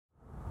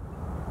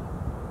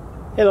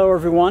Hello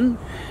everyone,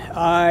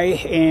 I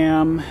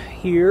am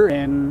here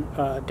in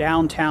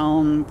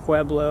downtown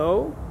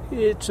Pueblo.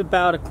 It's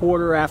about a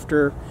quarter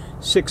after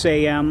 6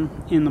 a.m.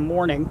 in the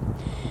morning,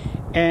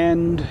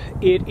 and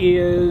it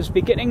is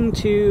beginning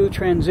to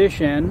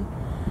transition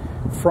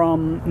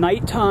from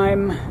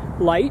nighttime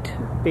light,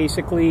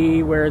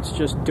 basically where it's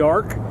just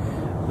dark,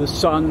 the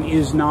sun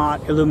is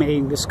not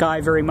illuminating the sky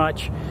very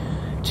much,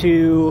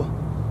 to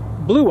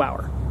blue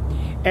hour.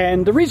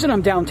 And the reason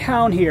I'm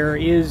downtown here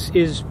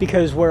is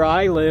because where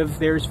I live,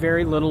 there's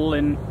very little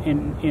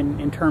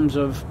in terms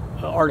of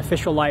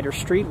artificial light or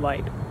street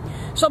light.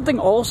 Something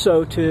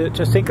also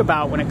to think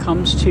about when it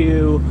comes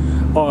to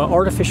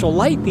artificial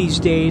light these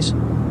days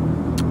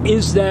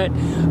is that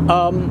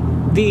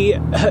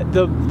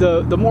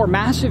the more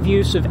massive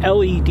use of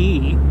LED,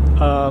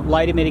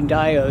 light emitting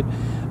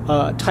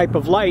diode, type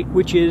of light,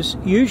 which is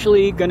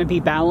usually going to be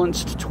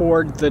balanced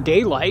toward the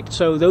daylight.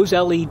 So those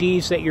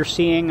LEDs that you're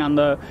seeing on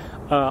the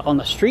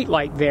street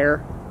light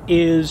there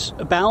is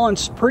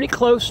balanced pretty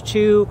close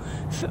to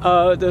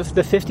the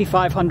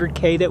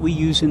 5500K that we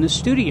use in the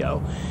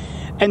studio.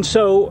 And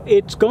so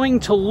it's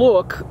going to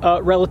look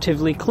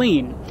relatively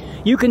clean.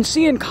 You can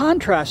see in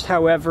contrast,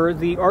 however,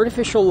 the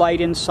artificial light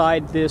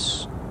inside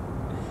this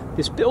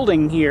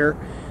building here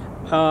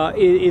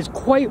is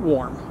quite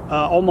warm,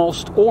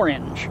 almost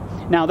orange.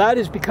 Now that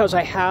is because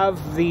I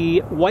have the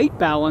white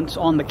balance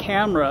on the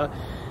camera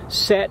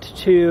set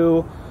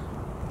to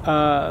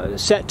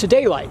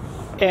daylight,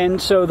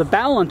 and so the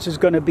balance is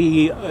going to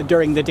be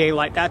during the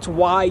daylight. That's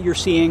why you're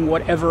seeing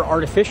whatever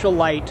artificial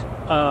light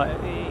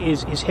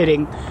is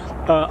hitting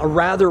a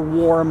rather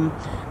warm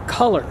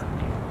color.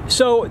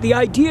 So the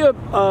idea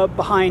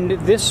behind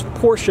this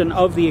portion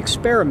of the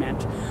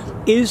experiment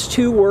is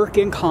to work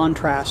in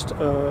contrast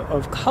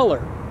of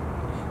color.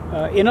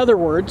 In other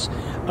words,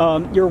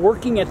 you're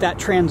working at that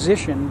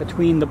transition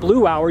between the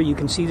blue hour, you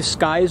can see the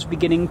sky is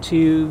beginning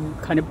to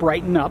kind of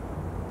brighten up,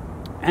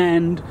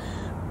 and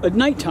at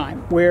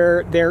nighttime,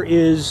 where there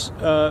is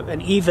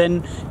an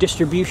even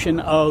distribution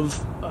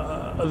of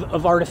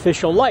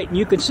artificial light. And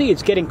you can see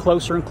it's getting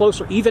closer and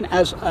closer. Even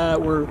as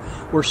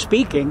we're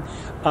speaking,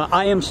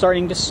 I am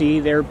starting to see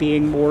there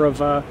being more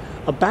of a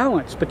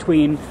balance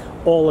between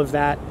all of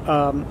that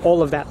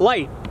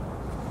light.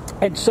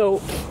 And so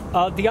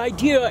the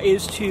idea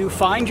is to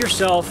find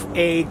yourself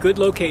a good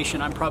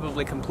location. I'm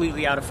probably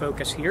completely out of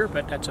focus here,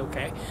 but that's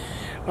okay.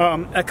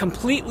 A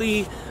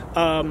completely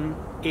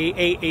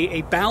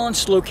a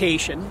balanced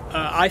location.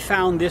 I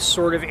found this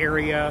sort of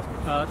area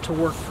to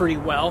work pretty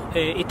well.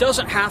 It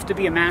doesn't have to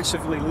be a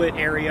massively lit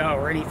area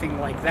or anything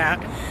like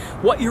that.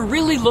 What you're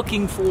really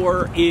looking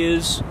for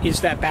is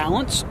that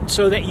balance,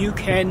 so that you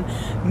can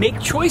make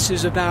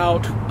choices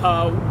about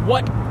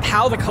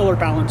how the color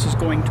balance is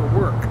going to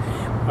work.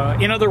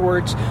 In other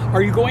words,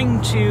 are you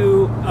going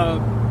to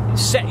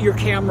set your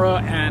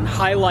camera and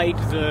highlight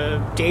the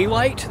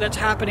daylight that's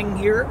happening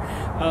here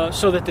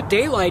so that the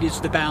daylight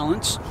is the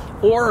balance,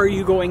 or are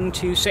you going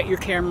to set your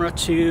camera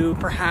to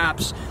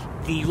perhaps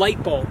the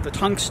light bulb, the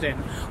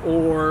tungsten,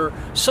 or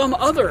some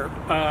other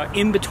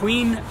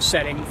in-between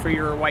setting for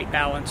your white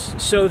balance,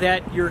 so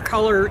that your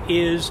color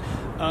is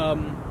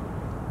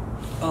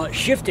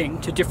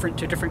shifting to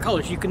different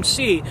colors. You can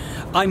see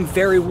I'm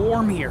very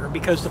warm here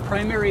because the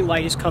primary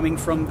light is coming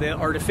from the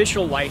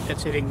artificial light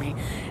that's hitting me,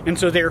 and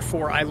so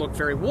therefore I look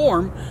very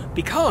warm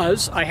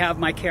because I have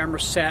my camera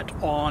set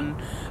on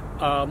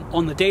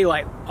the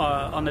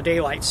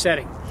daylight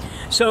setting.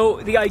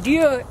 So the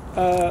idea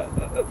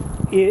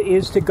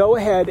is to go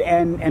ahead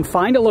and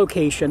find a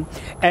location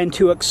and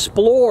to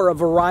explore a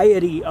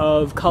variety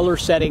of color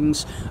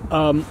settings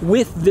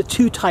with the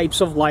two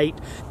types of light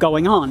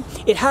going on.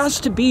 It has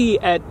to be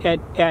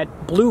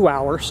at blue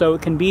hour, so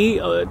it can be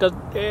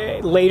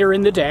later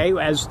in the day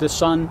as the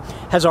sun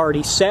has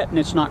already set and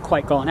it's not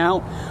quite gone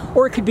out,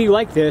 or it could be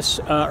like this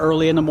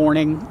early in the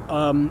morning.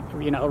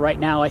 Right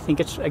now I think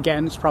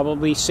it's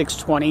probably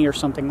 6:20 or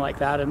something like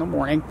that in the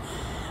morning.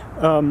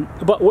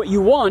 But what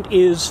you want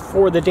is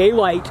for the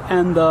daylight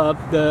and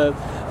the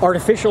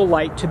artificial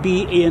light to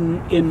be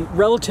in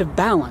relative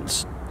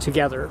balance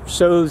together,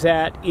 so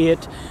that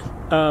it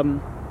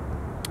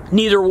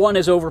neither one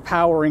is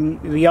overpowering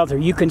the other.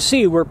 You can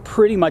see we're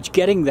pretty much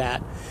getting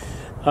that.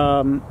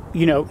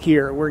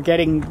 Here we're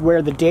getting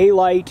where the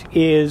daylight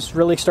is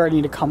really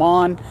starting to come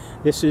on.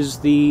 This is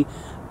the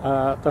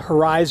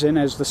horizon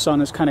as the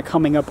sun is kind of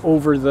coming up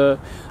over the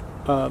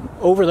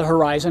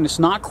horizon. It's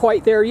not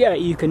quite there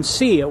yet. You can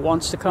see it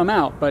wants to come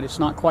out, but it's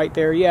not quite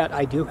there yet.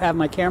 I do have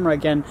my camera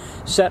again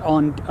set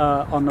on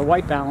the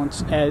white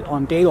balance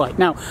on daylight.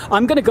 Now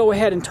I'm going to go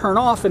ahead and turn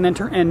off and then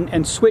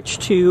and switch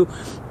to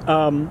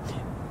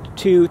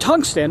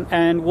tungsten,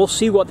 and we'll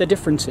see what the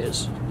difference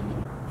is.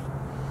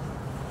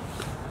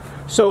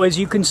 So as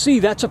you can see,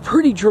 that's a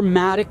pretty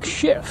dramatic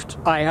shift.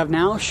 I have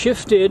now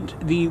shifted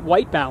the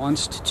white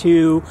balance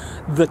to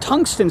the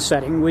tungsten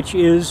setting, which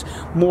is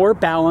more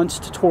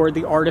balanced toward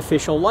the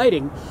artificial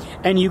lighting.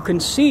 And you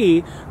can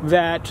see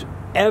that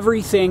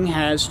everything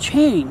has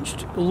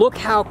changed. Look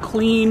how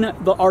clean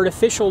the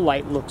artificial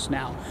light looks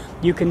now.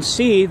 You can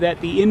see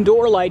that the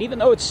indoor light, even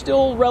though it's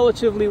still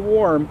relatively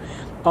warm,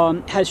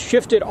 has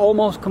shifted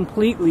almost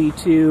completely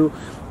to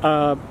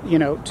you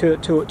know,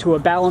 to a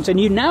balance.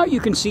 And now you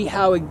can see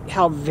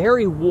how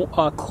very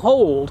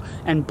cold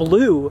and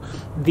blue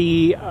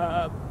the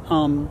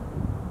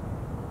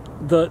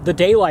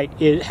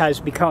daylight has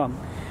become.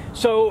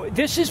 So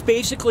this is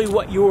basically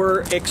what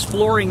you're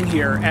exploring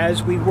here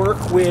as we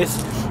work with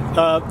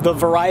the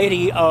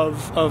variety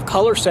of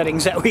color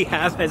settings that we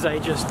have. As I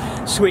just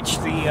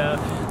switched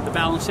the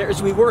balance there,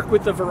 as we work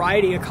with the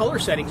variety of color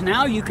settings,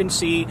 now you can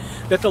see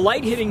that the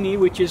light hitting me,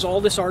 which is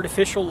all this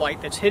artificial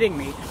light that's hitting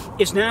me,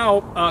 is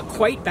now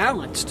quite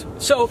balanced.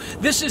 So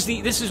this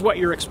is what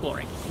you're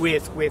exploring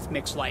with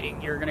mixed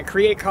lighting. You're going to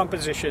create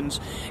compositions,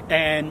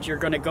 and you're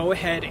going to go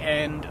ahead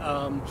and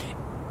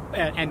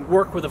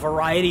work with a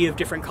variety of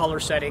different color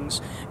settings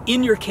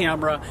in your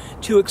camera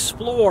to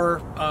explore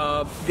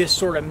this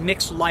sort of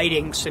mixed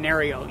lighting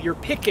scenario. You're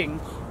picking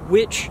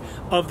which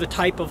of the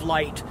type of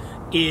light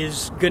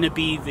is going to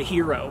be the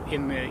hero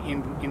in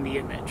the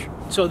image.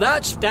 So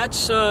that's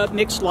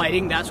mixed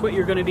lighting. That's what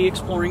you're going to be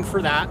exploring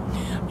for that.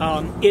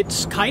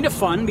 It's kind of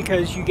fun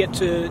because you get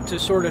to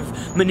sort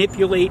of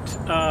manipulate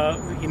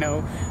you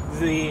know,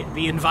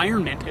 the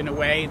environment in a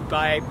way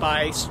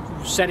by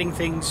setting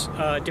things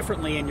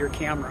differently in your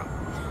camera.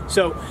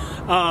 So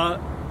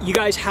you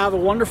guys have a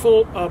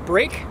wonderful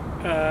break,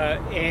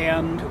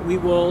 and we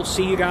will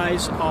see you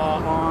guys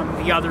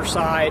on the other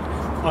side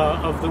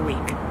of the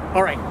week.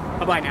 All right,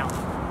 bye-bye now.